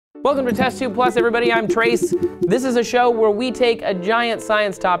Welcome to TestTube Plus, everybody. I'm Trace. This is a show where we take a giant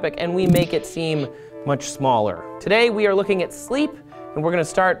science topic and we make it seem much smaller. Today we are looking at sleep, and we're going to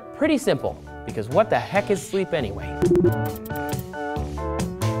start pretty simple, because what the heck is sleep anyway?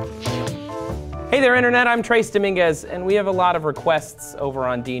 Hey there, Internet. I'm Trace Dominguez, and we have a lot of requests over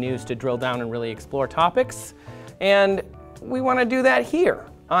on D News to drill down and really explore topics, and we want to do that here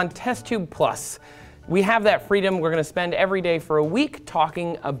on TestTube Plus. We have that freedom. We're going to spend every day for a week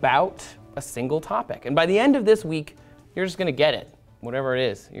talking about a single topic. And by the end of this week, you're just going to get it. Whatever it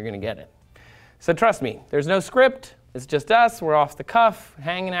is, you're going to get it. So trust me, there's no script. It's just us. We're off the cuff,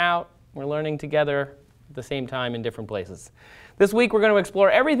 hanging out. We're learning together at the same time in different places. This week, we're going to explore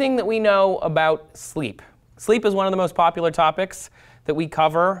everything that we know about sleep. Sleep is one of the most popular topics that we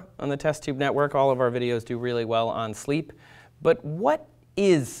cover on the TestTube network. All of our videos do really well on sleep. But what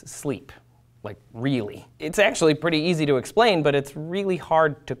is sleep? Like, really? It's actually pretty easy to explain, but it's really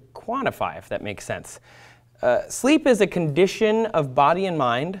hard to quantify, if that makes sense. Sleep is a condition of body and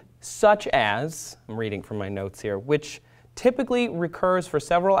mind, such as, I'm reading from my notes here, which typically recurs for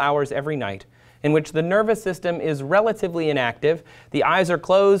several hours every night, in which the nervous system is relatively inactive, the eyes are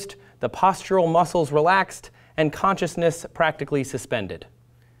closed, the postural muscles relaxed, and consciousness practically suspended.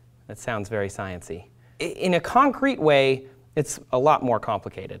 That sounds very sciencey. In a concrete way, it's a lot more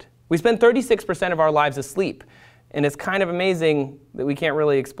complicated. We spend 36% of our lives asleep, and it's kind of amazing that we can't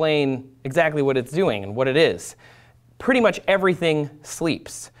really explain exactly what it's doing and what it is. Pretty much everything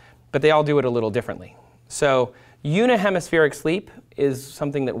sleeps, but they all do it a little differently. So unihemispheric sleep is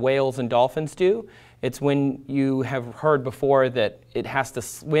something that whales and dolphins do. It's when you have heard before that it has to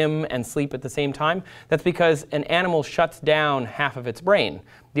swim and sleep at the same time. That's because an animal shuts down half of its brain.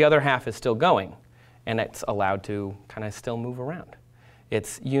 The other half is still going, and it's allowed to kind of still move around.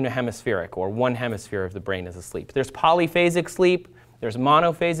 It's unihemispheric, or one hemisphere of the brain is asleep. There's polyphasic sleep. There's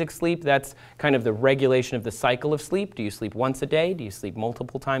monophasic sleep. That's kind of the regulation of the cycle of sleep. Do you sleep once a day? Do you sleep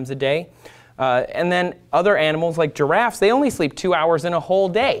multiple times a day? And then other animals like giraffes, they only sleep 2 hours in a whole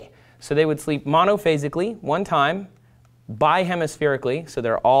day. So they would sleep monophasically, one time, bihemispherically, so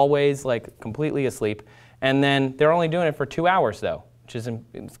they're always like completely asleep. And then they're only doing it for 2 hours, though, which is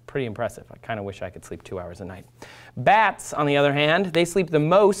pretty impressive. I kind of wish I could sleep 2 hours a night. Bats, on the other hand, they sleep the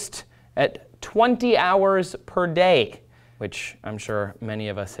most at 20 hours per day, which I'm sure many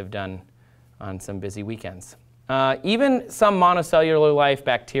of us have done on some busy weekends. Even some monocellular life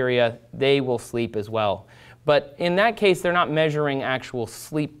bacteria, they will sleep as well. But in that case, they're not measuring actual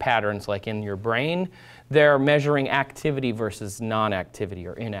sleep patterns like in your brain. They're measuring activity versus non-activity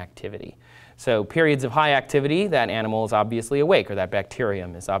or inactivity. So periods of high activity, that animal is obviously awake, or that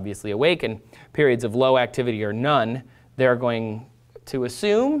bacterium is obviously awake, and periods of low activity or none, they're going to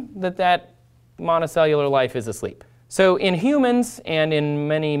assume that that monocellular life is asleep. So in humans and in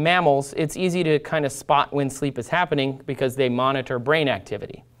many mammals, it's easy to kind of spot when sleep is happening because they monitor brain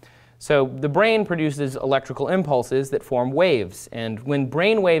activity. So the brain produces electrical impulses that form waves, and when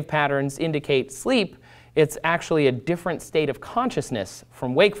brain wave patterns indicate sleep, it's actually a different state of consciousness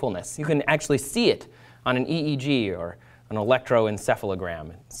from wakefulness. You can actually see it on an EEG or an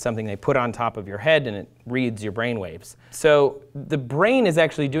electroencephalogram. It's something they put on top of your head and it reads your brain waves. So the brain is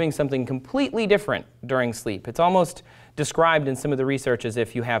actually doing something completely different during sleep. It's almost described in some of the research as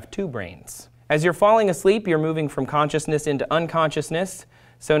if you have two brains. As you're falling asleep, you're moving from consciousness into unconsciousness.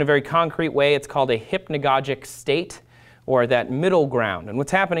 So in a very concrete way, it's called a hypnagogic state, or that middle ground. And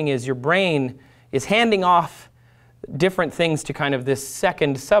what's happening is your brain is handing off different things to kind of this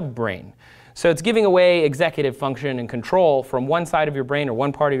second subbrain. So it's giving away executive function and control from one side of your brain or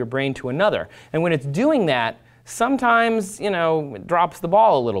one part of your brain to another. And when it's doing that, sometimes, it drops the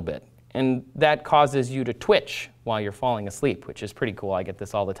ball a little bit. And that causes you to twitch while you're falling asleep, which is pretty cool. I get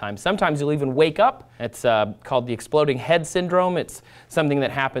this all the time. Sometimes you'll even wake up. It's called the exploding head syndrome. It's something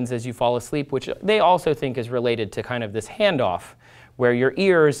that happens as you fall asleep, which they also think is related to kind of this handoff, where your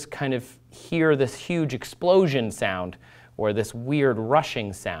ears kind of hear this huge explosion sound or this weird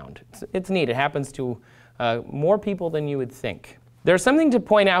rushing sound. It's neat. It happens to more people than you would think. There's something to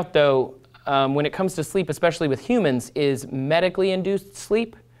point out, though, when it comes to sleep, especially with humans, is medically induced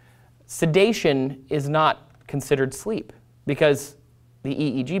sleep. Sedation is not considered sleep because the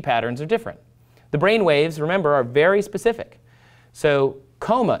EEG patterns are different. The brain waves, remember, are very specific. So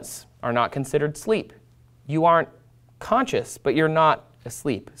comas are not considered sleep. You aren't conscious, but you're not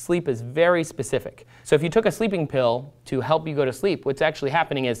asleep. Sleep is very specific. So if you took a sleeping pill to help you go to sleep, what's actually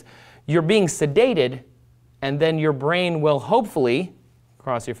happening is you're being sedated, and then your brain will hopefully,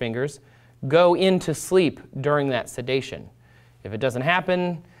 cross your fingers, go into sleep during that sedation. If it doesn't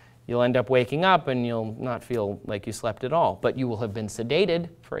happen, You'll end up waking up and you'll not feel like you slept at all, but you will have been sedated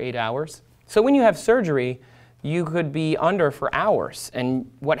for 8 hours. So when you have surgery, you could be under for hours. And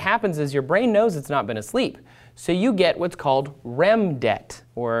what happens is your brain knows it's not been asleep. So you get what's called REM debt,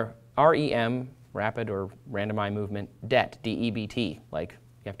 or REM, rapid or random eye movement debt, DEBT, like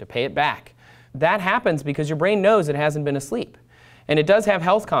you have to pay it back. That happens because your brain knows it hasn't been asleep. And it does have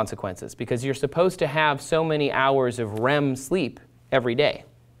health consequences because you're supposed to have so many hours of REM sleep every day.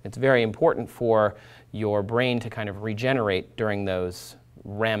 It's very important for your brain to kind of regenerate during those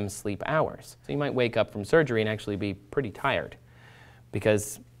REM sleep hours. So you might wake up from surgery and actually be pretty tired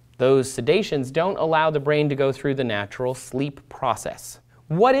because those sedations don't allow the brain to go through the natural sleep process.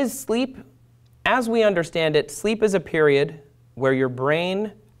 What is sleep? As we understand it, sleep is a period where your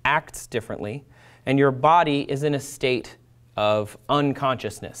brain acts differently and your body is in a state of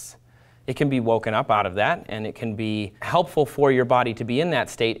unconsciousness. It can be woken up out of that, and it can be helpful for your body to be in that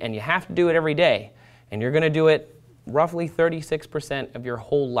state, and you have to do it every day. And you're going to do it roughly 36% of your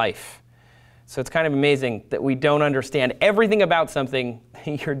whole life. So it's kind of amazing that we don't understand everything about something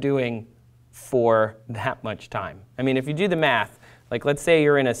you're doing for that much time. I mean, if you do the math, like let's say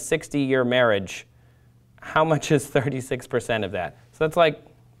you're in a 60-year marriage, how much is 36% of that? So that's like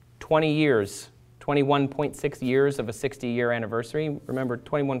 20 years. 21.6 years of a 60-year anniversary. Remember,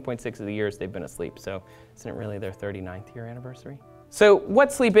 21.6 of the years they've been asleep, so isn't it really their 39th year anniversary? So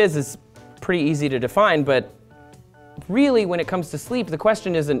what sleep is pretty easy to define, but really when it comes to sleep, the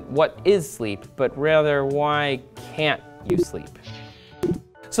question isn't what is sleep, but rather why can't you sleep?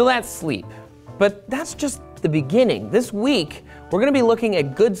 So that's sleep, but that's just the beginning. This week, we're going to be looking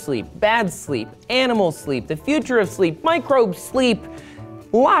at good sleep, bad sleep, animal sleep, the future of sleep, microbe sleep,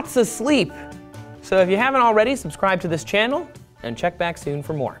 lots of sleep. So if you haven't already, subscribe to this channel and check back soon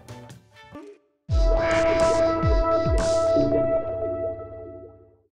for more.